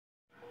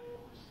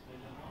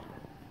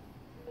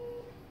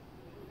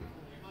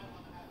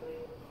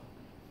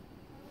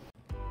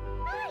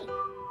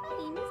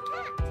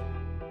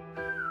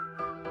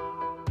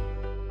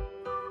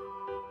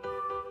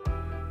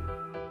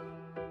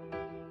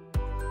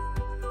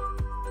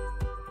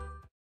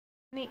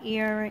the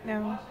ER right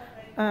now.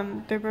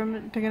 They're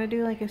gonna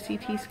do like a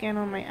CT scan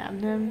on my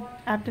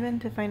abdomen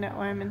to find out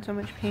why I'm in so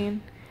much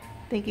pain.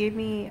 They gave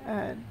me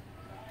a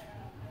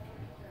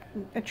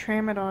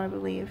tramadol, I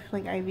believe,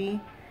 like IV,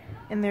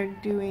 and they're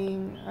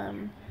doing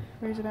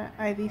where's it at?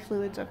 IV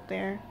fluids up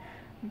there.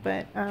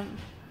 But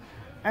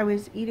I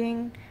was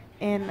eating,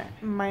 and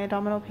my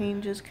abdominal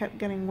pain just kept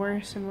getting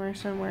worse and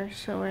worse and worse.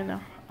 So we're in the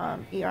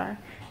ER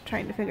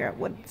trying to figure out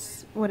what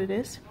it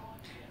is.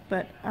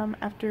 But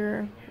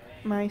after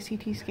my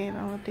CT scan,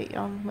 I'll update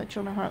y'all and let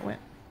y'all know how it went.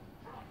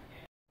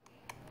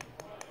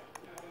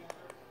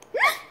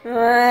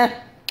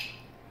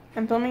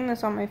 I'm filming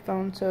this on my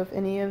phone, so if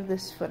any of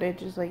this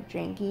footage is like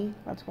janky,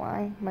 that's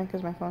why.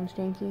 Because my phone's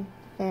janky.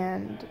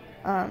 And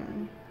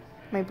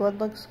my blood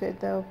looks good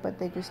though, but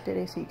they just did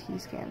a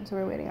CT scan, so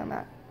we're waiting on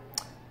that.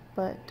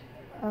 But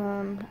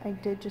I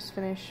did just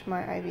finish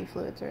my IV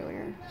fluids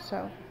earlier,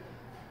 so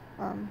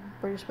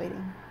we're just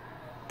waiting.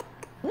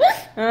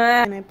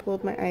 And I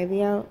pulled my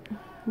IV out.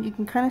 You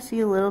can kind of see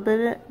a little bit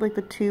of it, like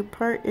the tube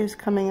part is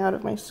coming out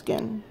of my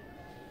skin.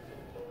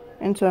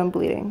 And so I'm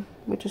bleeding,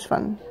 which is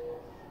fun.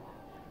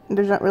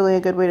 There's not really a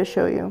good way to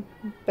show you,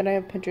 but I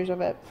have pictures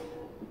of it.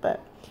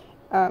 But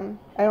I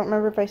don't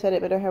remember if I said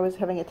it, but I was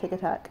having a tic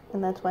attack,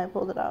 and that's why I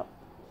pulled it out.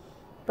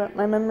 But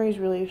my memory's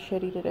really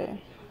shitty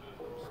today,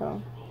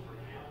 so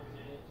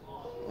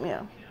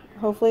yeah.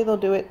 Hopefully they'll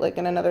do it like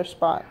in another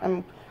spot.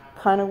 I'm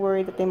kind of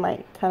worried that they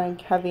might kind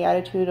of have the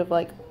attitude of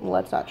like,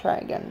 let's not try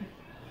again.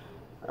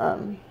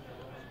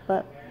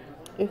 But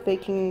if they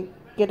can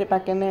get it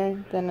back in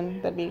there, then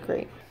that'd be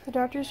great. The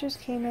doctors just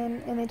came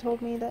in and they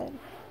told me that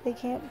they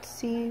can't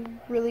see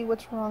really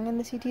what's wrong in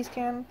the CT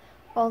scan.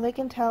 All they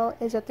can tell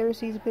is that there's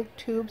these big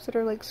tubes that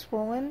are like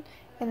swollen,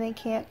 and they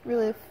can't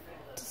really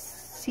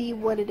see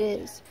what it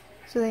is.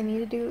 So they need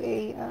to do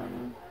a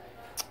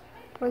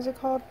what is it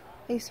called?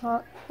 A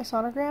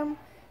sonogram.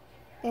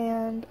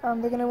 And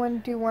they're gonna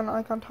want to do one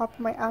like on top of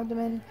my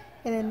abdomen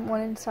and then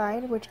one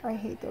inside, which I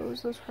hate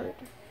those. Those hurt.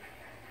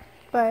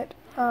 But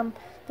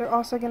they're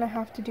also gonna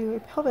have to do a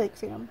pelvic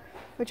exam,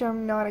 which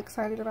I'm not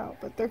excited about.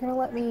 But they're gonna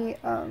let me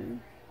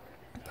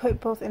put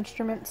both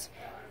instruments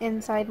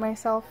inside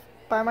myself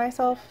by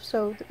myself.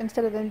 So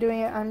instead of them doing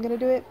it, I'm gonna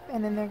do it,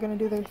 and then they're gonna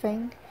do their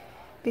thing,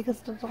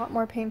 because it's a lot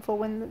more painful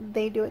when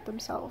they do it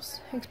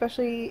themselves.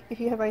 Especially if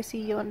you have IC,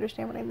 you'll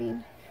understand what I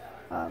mean,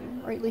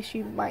 or at least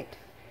you might.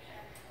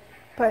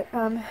 But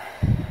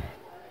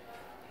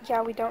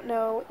yeah, we don't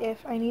know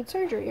if I need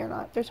surgery or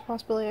not. There's a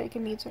possibility I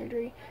can need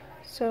surgery.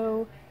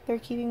 So they're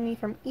keeping me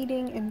from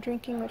eating and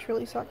drinking, which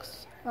really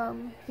sucks,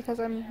 because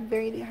I'm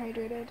very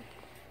dehydrated.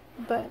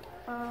 But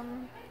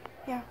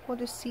yeah, we'll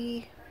just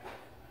see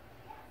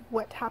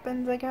what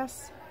happens, I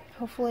guess.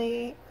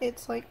 Hopefully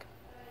it's like,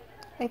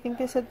 I think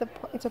they said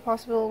it's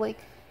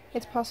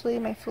it's possibly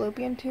my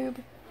fallopian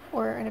tube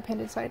or an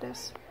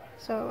appendicitis.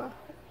 So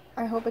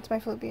I hope it's my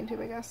fallopian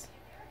tube, I guess.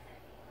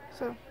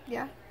 So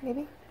yeah,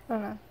 maybe, I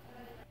don't know.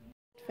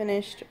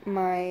 Finished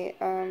my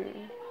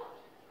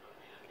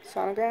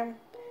sonogram.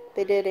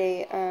 They did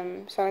a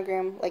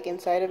sonogram like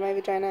inside of my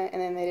vagina,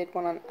 and then they did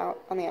one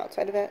on the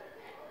outside of it.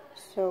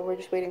 So we're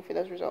just waiting for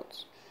those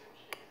results.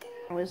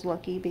 I was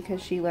lucky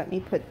because she let me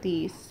put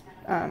these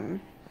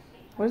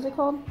what is it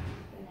called?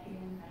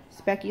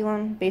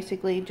 Speculum.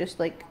 Basically just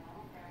like,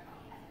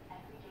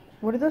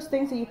 what are those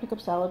things that you pick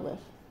up salad with?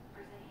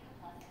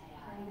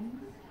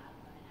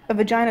 A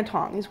vagina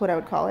tong is what I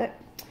would call it.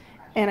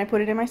 And I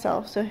put it in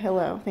myself, so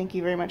hello. Thank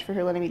you very much for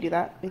her letting me do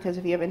that, because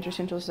if you have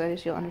interstitial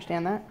cystitis, you'll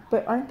understand that.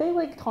 But aren't they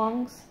like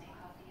tongs?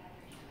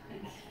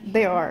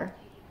 They are.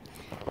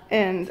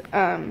 And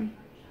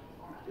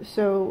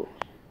so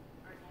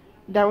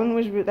that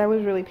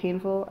was really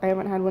painful. I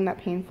haven't had one that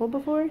painful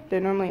before. They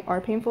normally are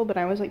painful, but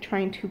I was like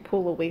trying to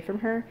pull away from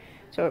her,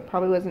 so it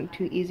probably wasn't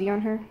too easy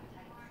on her.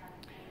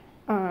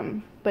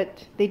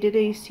 But they did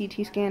a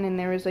CT scan, and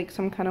there was like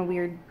some kind of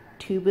weird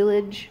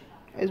tubulage,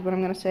 is what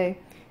I'm gonna say.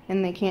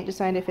 And they can't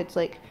decide if it's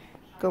like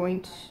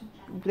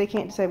they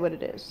can't decide what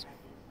it is.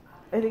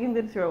 I think I'm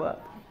gonna throw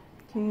up.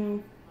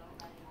 But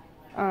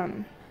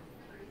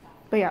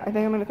yeah, I think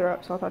I'm gonna throw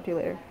up, so I'll talk to you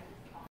later.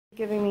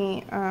 They're giving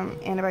me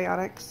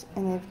antibiotics,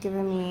 and they've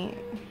given me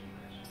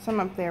some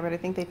up there, but I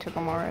think they took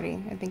them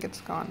already. I think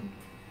it's gone.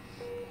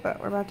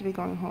 But we're about to be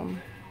going home.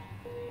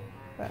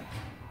 But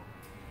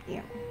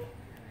yeah.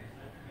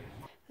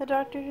 The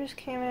doctor just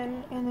came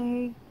in and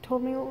they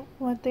told me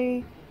what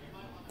they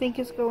think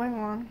is going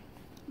on.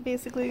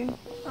 Basically,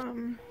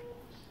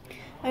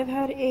 I've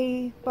had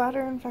a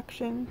bladder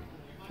infection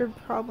for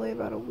probably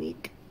about a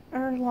week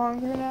or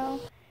longer now,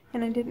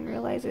 and I didn't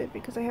realize it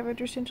because I have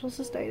interstitial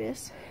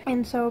cystitis.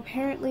 And so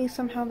apparently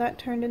somehow that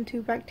turned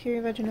into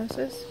bacterial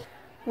vaginosis,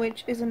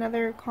 which is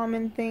another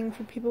common thing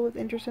for people with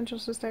interstitial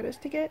cystitis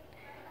to get.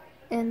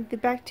 And the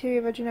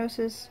bacterial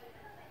vaginosis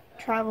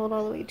traveled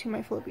all the way to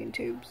my fallopian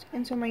tubes,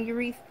 and so my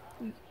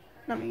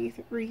my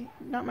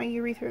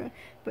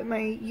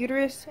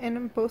uterus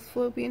and both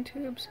fallopian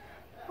tubes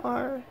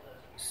are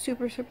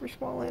super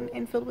swollen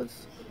and filled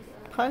with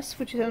pus,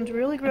 which sounds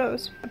really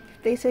gross.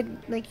 They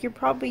said, like, you're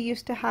probably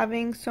used to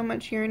having so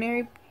much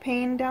urinary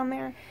pain down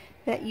there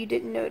that you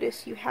didn't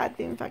notice you had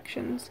the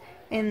infections,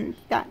 and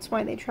that's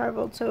why they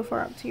traveled so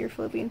far up to your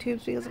fallopian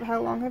tubes, because of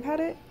how long I've had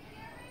it.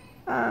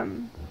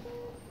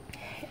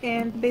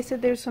 And they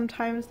said there's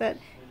sometimes that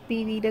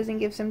BV doesn't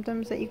give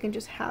symptoms, that you can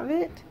just have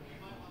it,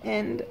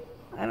 and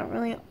I don't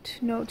really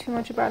know too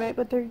much about it,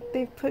 but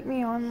they've put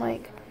me on,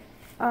 like,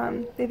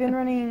 they've been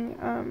running,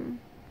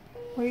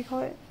 what do you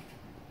call it,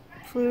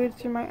 fluids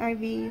through my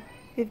IV.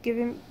 They've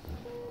given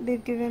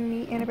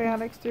me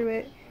antibiotics through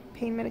it,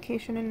 pain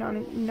medication, and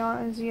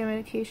nausea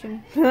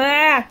medication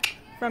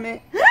from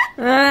it.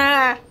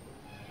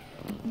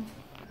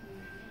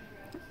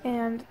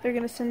 And they're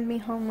gonna send me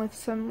home with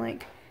some,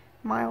 like,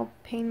 mild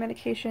pain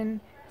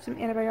medication, some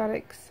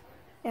antibiotics,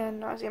 and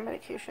nausea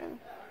medication.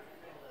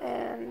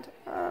 And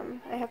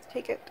I have to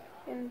take it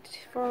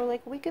for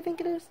like a week, I think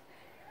it is.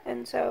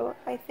 And so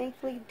I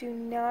thankfully do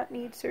not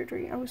need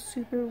surgery. I was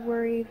super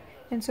worried,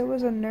 and so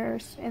was a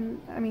nurse,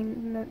 and I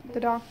mean the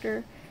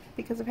doctor,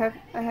 because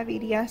I have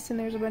EDS, and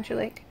there's a bunch of,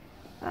 like,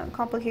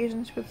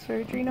 complications with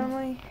surgery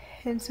normally.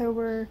 And so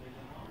we're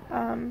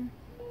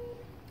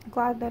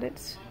glad that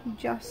it's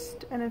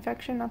just an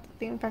infection. Not that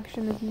the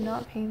infection is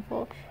not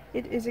painful.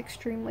 It is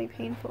extremely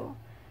painful,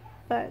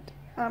 but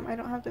I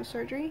don't have the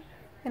surgery,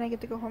 and I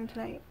get to go home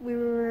tonight. We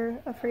were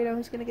afraid I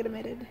was gonna get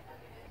admitted,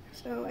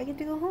 so I get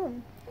to go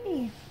home.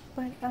 Hey,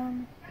 but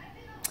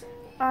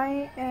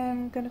I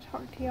am gonna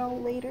talk to y'all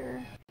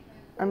later.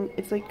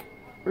 It's like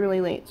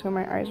really late, so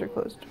my eyes are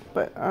closed,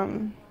 but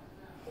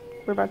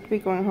we're about to be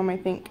going home, I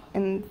think,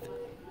 and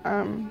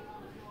I'm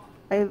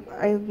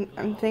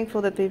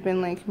thankful that they've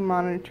been, like,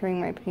 monitoring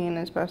my pain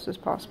as best as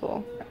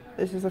possible.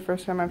 This is the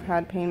first time I've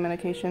had pain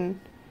medication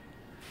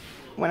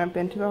when I've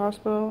been to the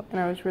hospital, and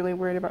I was really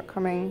worried about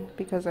coming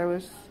because I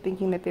was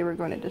thinking that they were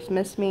going to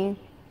dismiss me,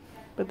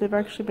 but they've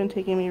actually been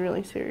taking me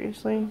really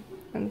seriously,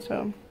 and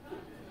so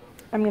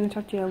I'm going to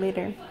talk to you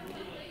later.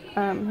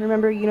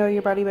 Remember, you know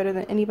your body better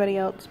than anybody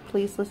else.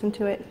 Please listen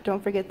to it.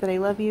 Don't forget that I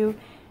love you,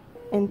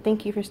 and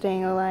thank you for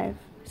staying alive.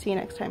 See you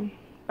next time.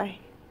 Bye.